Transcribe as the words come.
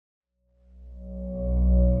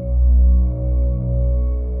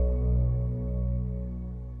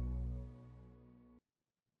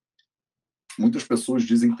Muitas pessoas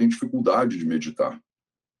dizem que têm dificuldade de meditar,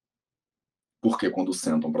 porque quando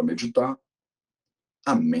sentam para meditar,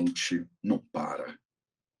 a mente não para.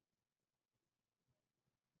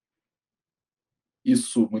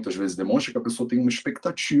 Isso muitas vezes demonstra que a pessoa tem uma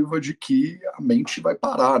expectativa de que a mente vai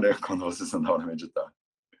parar, né, quando você sentar para meditar.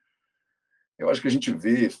 Eu acho que a gente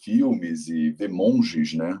vê filmes e vê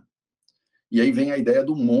monges, né, e aí vem a ideia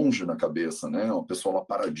do monge na cabeça, né, uma pessoa lá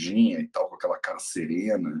paradinha e tal, com aquela cara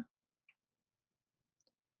serena.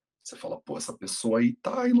 Você fala: "Pô, essa pessoa aí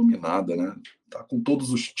tá iluminada, né, tá com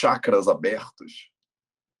todos os chakras abertos".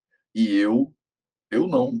 E eu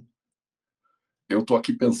não. Eu tô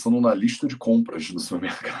aqui pensando na lista de compras do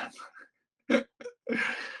supermercado.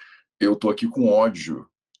 Eu tô aqui com ódio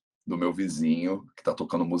do meu vizinho, que tá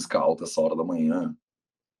tocando música alta essa hora da manhã.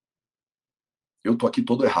 Eu tô aqui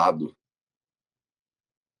todo errado.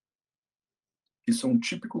 Isso é um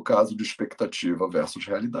típico caso de expectativa versus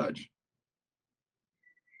realidade.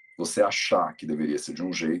 Você achar que deveria ser de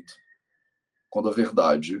um jeito, quando a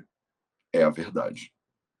verdade é a verdade.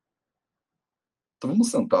 Então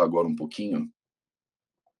vamos sentar agora um pouquinho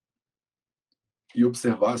e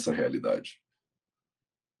observar essa realidade.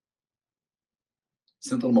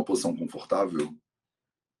 Senta numa posição confortável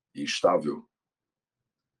e estável.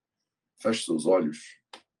 Feche seus olhos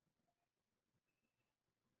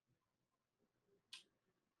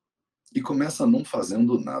e começa não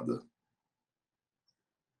fazendo nada.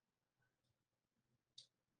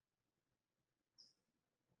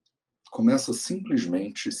 Começa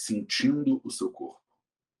simplesmente sentindo o seu corpo.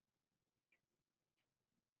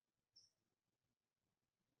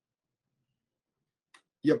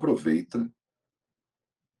 E aproveita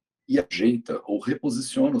e ajeita ou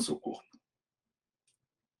reposiciona o seu corpo.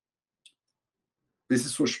 Vê se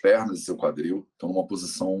suas pernas e seu quadril estão numa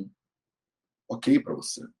posição ok para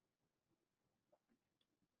você.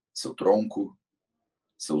 Seu tronco,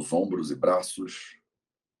 seus ombros e braços.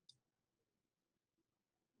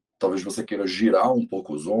 Talvez você queira girar um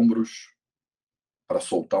pouco os ombros para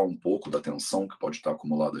soltar um pouco da tensão que pode estar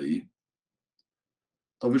acumulada aí.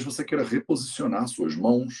 Talvez você queira reposicionar suas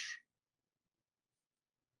mãos.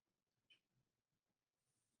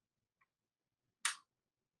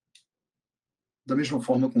 Da mesma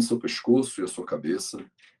forma com seu pescoço e a sua cabeça.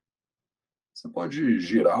 Você pode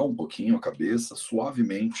girar um pouquinho a cabeça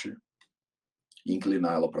suavemente e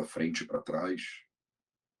inclinar ela para frente e para trás.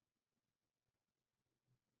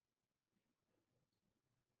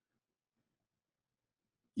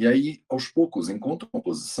 E aí, aos poucos, encontre uma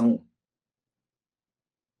posição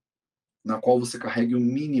na qual você carregue o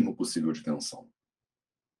mínimo possível de tensão.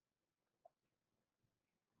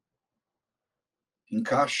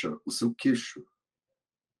 Encaixa o seu queixo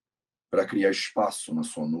para criar espaço na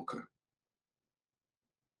sua nuca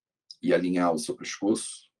e alinhar o seu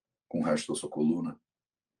pescoço com o resto da sua coluna,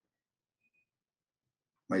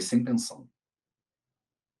 mas sem tensão.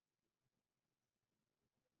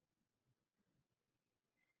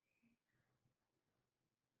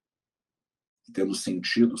 E tendo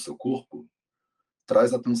sentido o seu corpo,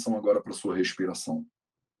 traz atenção agora para a sua respiração.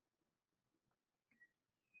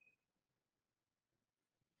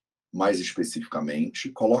 Mais especificamente,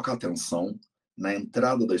 coloca a atenção na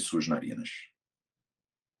entrada das suas narinas.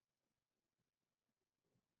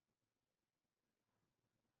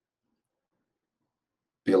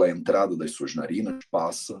 Pela entrada das suas narinas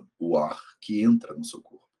passa o ar que entra no seu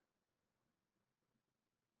corpo.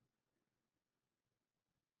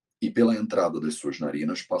 E pela entrada das suas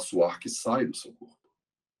narinas passa o ar que sai do seu corpo.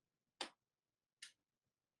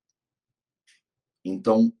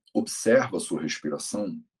 Então, observa a sua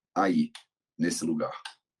respiração aí, nesse lugar.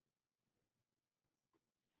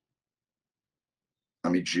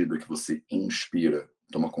 À medida que você inspira,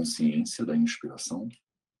 toma consciência da inspiração.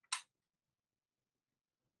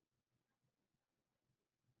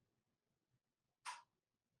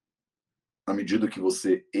 À medida que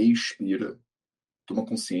você expira, toma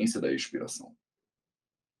consciência da expiração.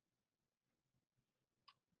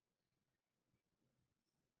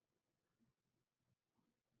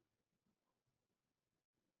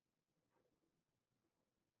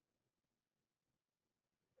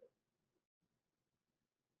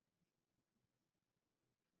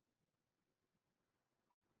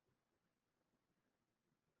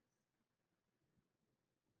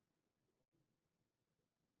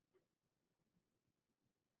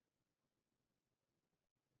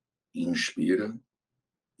 Inspira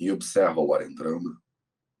e observa o ar entrando.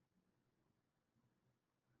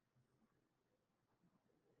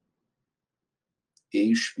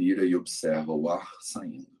 Expira e observa o ar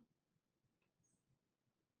saindo.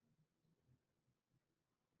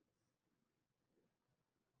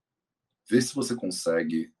 Vê se você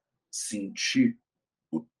consegue sentir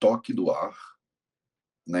o toque do ar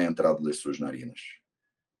na entrada das suas narinas,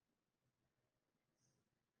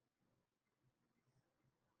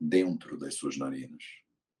 dentro das suas narinas.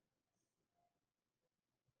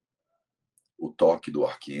 O toque do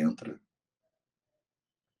ar que entra,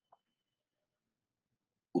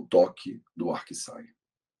 o toque do ar que sai.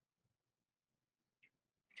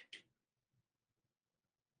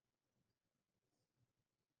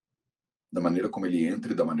 Da maneira como ele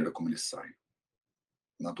entra e da maneira como ele sai.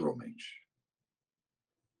 Naturalmente.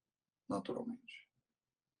 Naturalmente.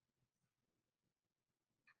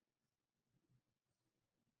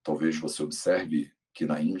 Talvez você observe que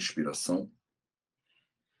na inspiração,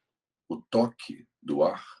 o toque do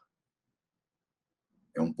ar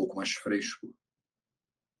é um pouco mais fresco,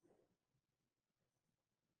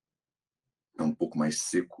 é um pouco mais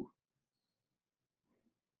seco,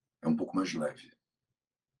 é um pouco mais leve.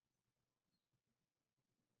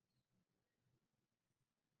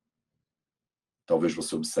 Talvez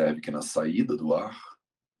você observe que na saída do ar,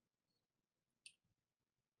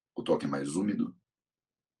 o toque é mais úmido,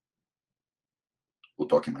 o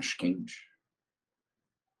toque é mais quente,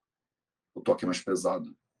 o toque é mais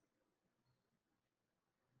pesado.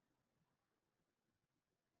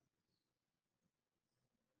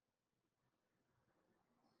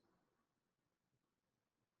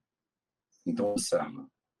 Então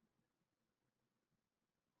observa.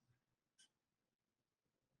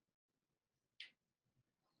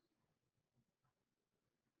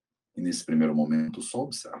 E nesse primeiro momento, só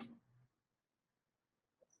observa.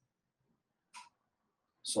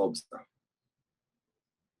 Só observa.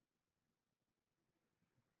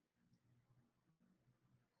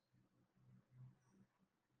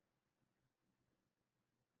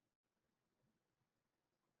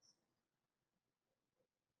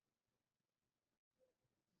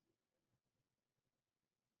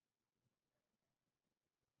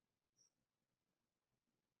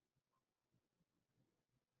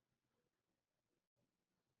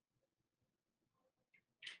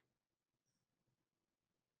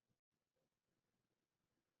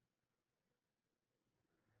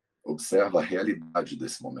 Observa a realidade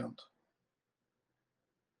desse momento.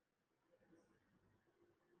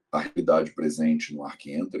 A realidade presente no ar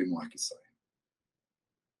que entra e no ar que sai.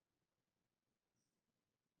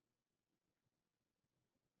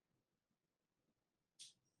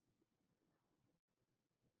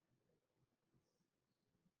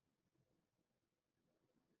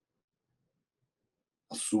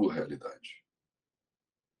 A sua realidade.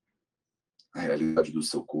 A realidade do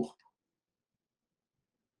seu corpo.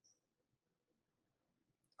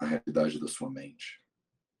 A realidade da sua mente.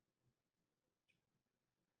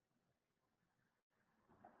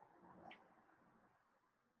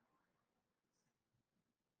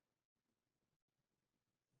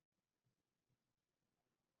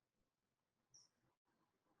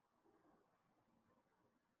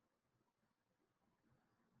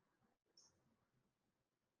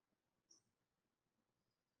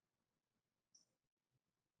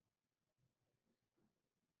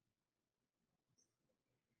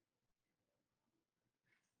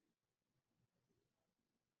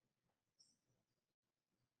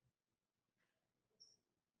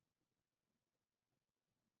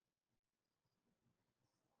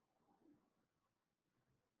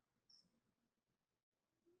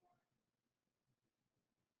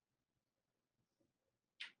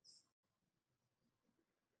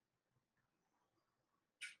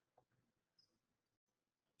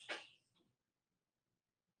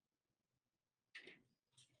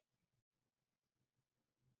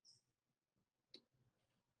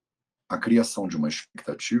 A criação de uma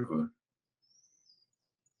expectativa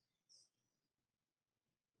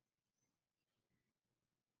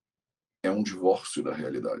é um divórcio da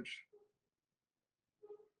realidade.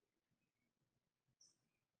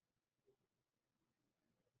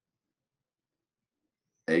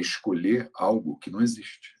 É escolher algo que não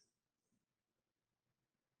existe.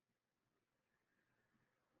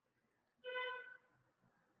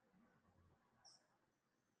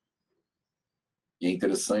 E é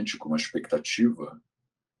interessante como a expectativa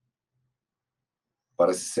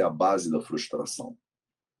parece ser a base da frustração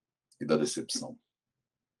e da decepção.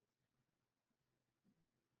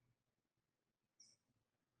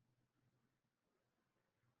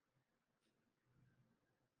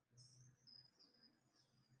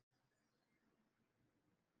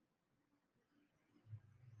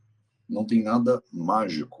 Não tem nada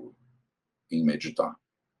mágico em meditar.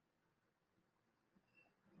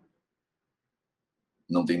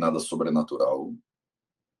 Não tem nada sobrenatural.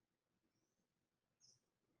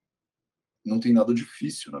 Não tem nada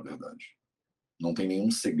difícil, na verdade. Não tem nenhum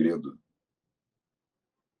segredo.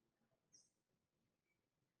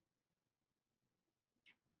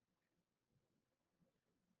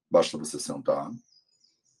 Basta você sentar,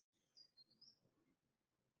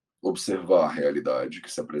 observar a realidade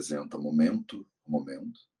que se apresenta momento a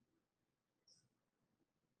momento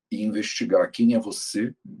e investigar quem é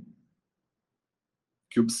você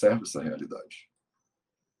que observa essa realidade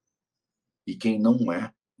e quem não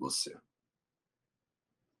é você.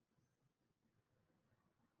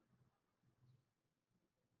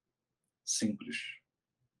 Simples.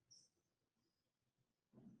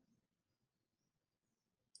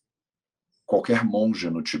 Qualquer monge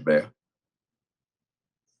no Tibete,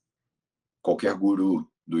 qualquer guru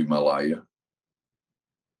do Himalaia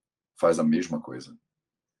faz a mesma coisa.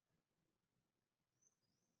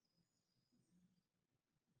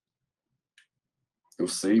 Eu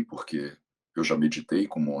sei porque eu já meditei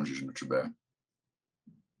com monges no Tibete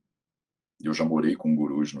e eu já morei com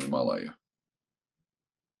gurus no Himalaia.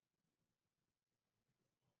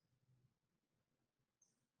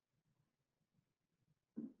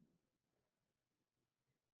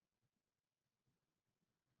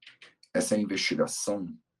 Essa é a investigação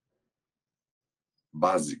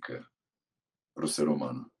básica para o ser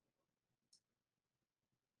humano.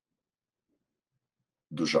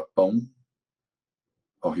 Do Japão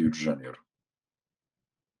ao Rio de Janeiro.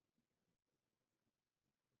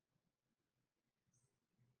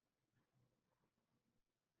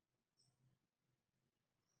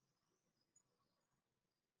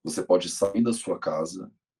 Você pode sair da sua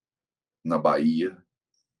casa, na Bahia,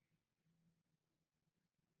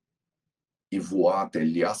 e voar até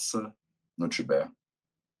Lhasa, no Tibete.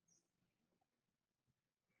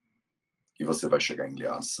 E você vai chegar em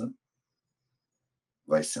Lhasa,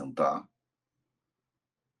 vai sentar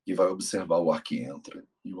e vai observar o ar que entra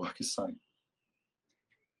e o ar que sai.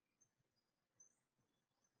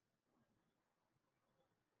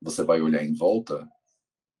 Você vai olhar em volta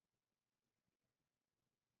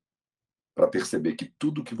para perceber que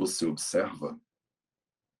tudo que você observa,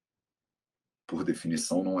 por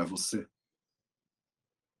definição, não é você.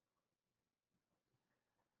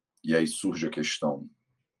 E aí surge a questão: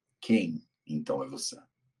 quem então é você?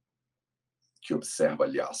 Que observa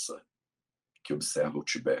Lhasa, que observa o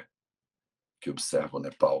Tibete, que observa o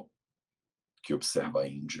Nepal, que observa a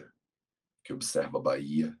Índia, que observa a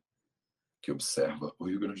Bahia, que observa o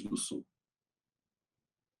Rio Grande do Sul.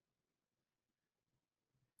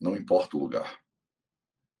 Não importa o lugar,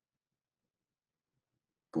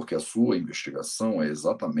 porque a sua investigação é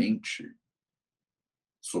exatamente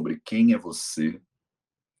sobre quem é você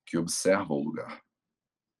que observa o lugar.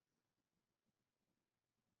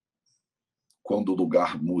 Quando o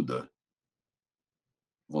lugar muda,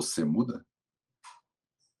 você muda?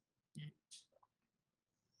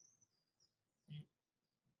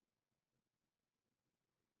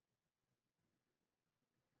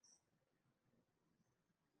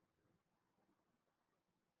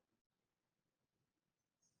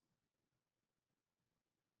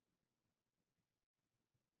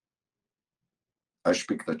 A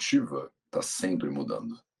expectativa está sempre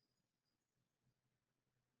mudando.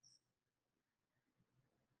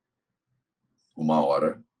 Uma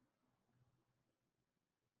hora,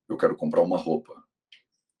 eu quero comprar uma roupa,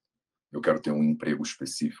 eu quero ter um emprego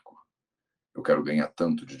específico, eu quero ganhar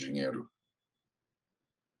tanto de dinheiro.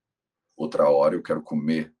 Outra hora, eu quero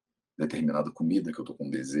comer determinada comida que eu estou com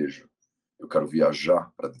desejo. Eu quero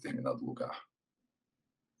viajar para determinado lugar.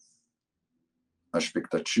 A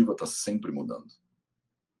expectativa está sempre mudando.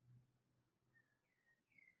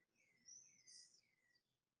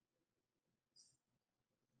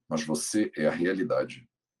 Mas você é a realidade.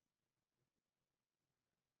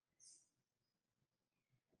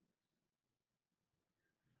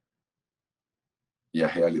 E a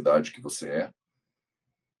realidade que você é,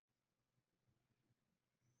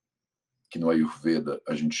 que no Ayurveda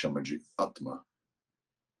a gente chama de Atma,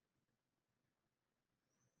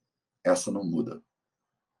 essa não muda.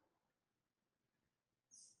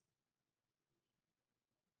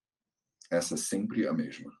 Essa é sempre a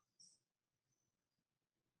mesma.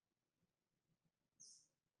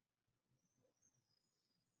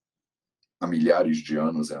 Há milhares de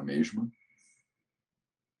anos é a mesma.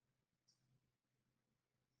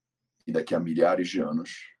 E daqui a milhares de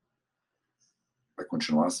anos vai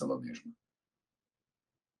continuar sendo a mesma.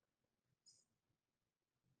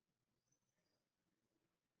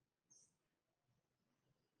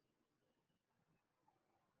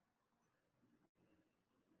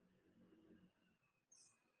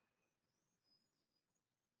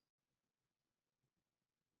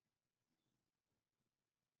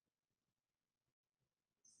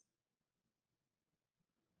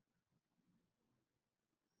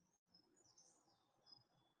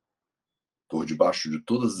 por debaixo de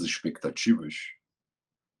todas as expectativas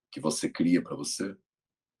que você cria para você,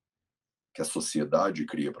 que a sociedade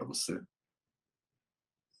cria para você,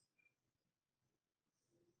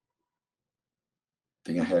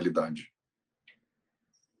 tem a realidade,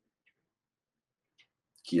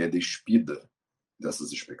 que é despida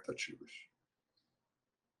dessas expectativas.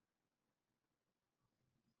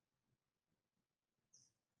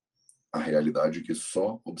 A realidade que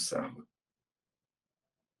só observa,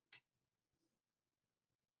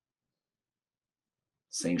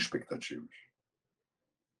 sem expectativas,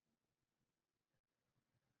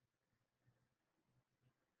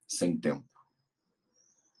 sem tempo,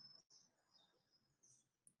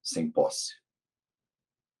 sem posse,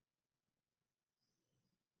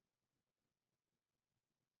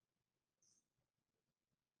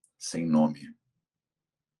 sem nome,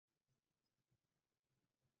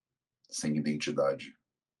 sem identidade,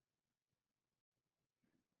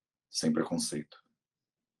 sem preconceito,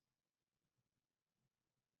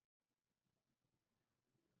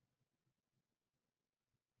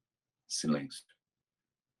 silêncio,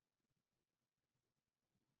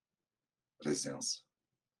 presença.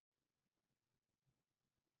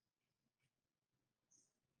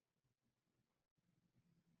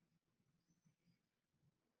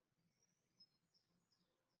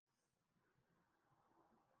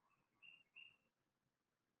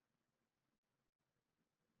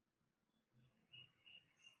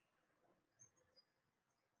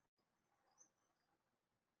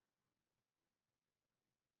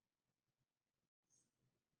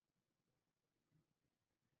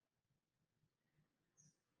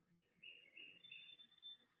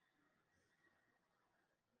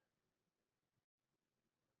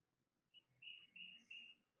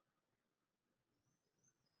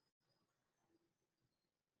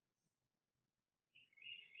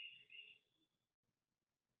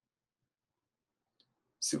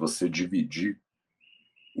 Se você dividir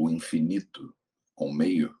o infinito ao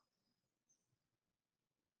meio,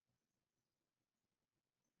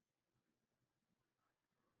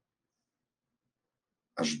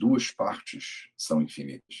 as duas partes são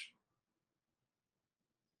infinitas.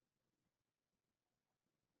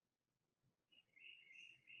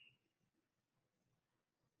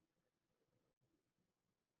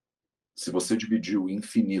 Se você dividir o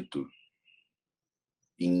infinito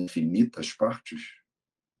em infinitas partes,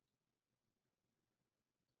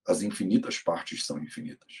 as infinitas partes são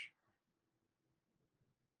infinitas.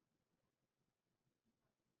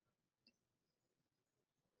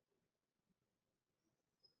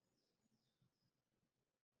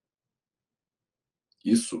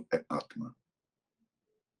 Isso é Atma.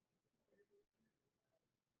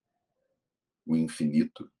 O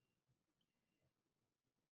infinito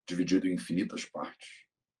dividido em infinitas partes.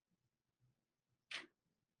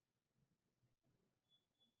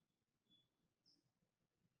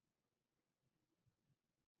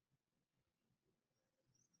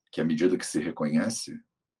 Que à medida que se reconhece,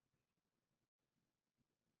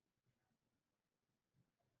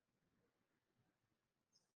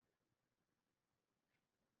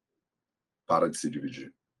 para de se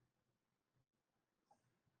dividir.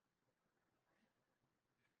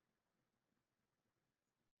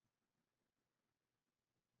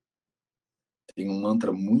 Tem um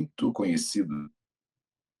mantra muito conhecido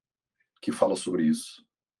que fala sobre isso,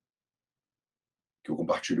 que eu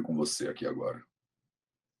compartilho com você aqui agora.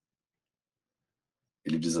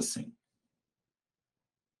 Ele diz assim: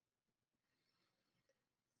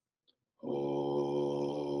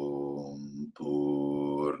 Om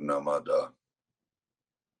Purnamada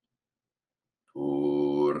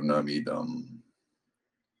Purnamidam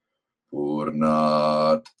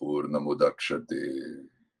Purnat Purnamudakshate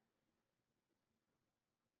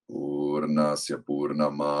Purnasya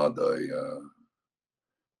Purnamadaya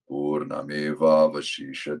Purnameva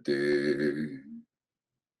Vashishate.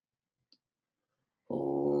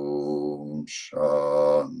 Om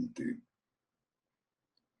Shanti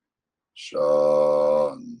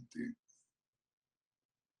Shanti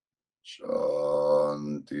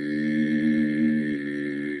Shanti.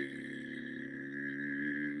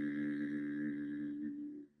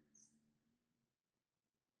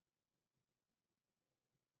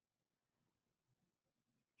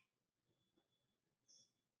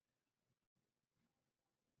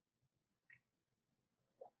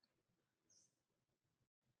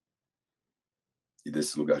 E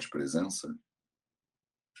desse lugar de presença,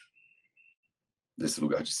 desse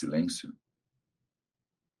lugar de silêncio,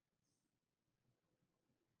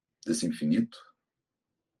 desse infinito,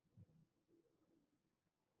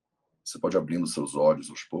 você pode abrindo seus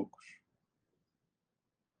olhos aos poucos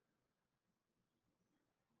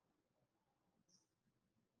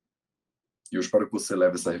E eu espero que você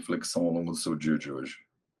leve essa reflexão ao longo do seu dia de hoje.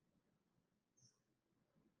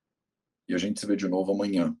 E a gente se vê de novo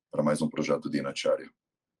amanhã para mais um projeto Dinacharya.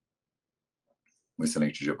 Um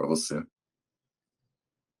excelente dia para você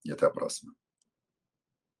e até a próxima.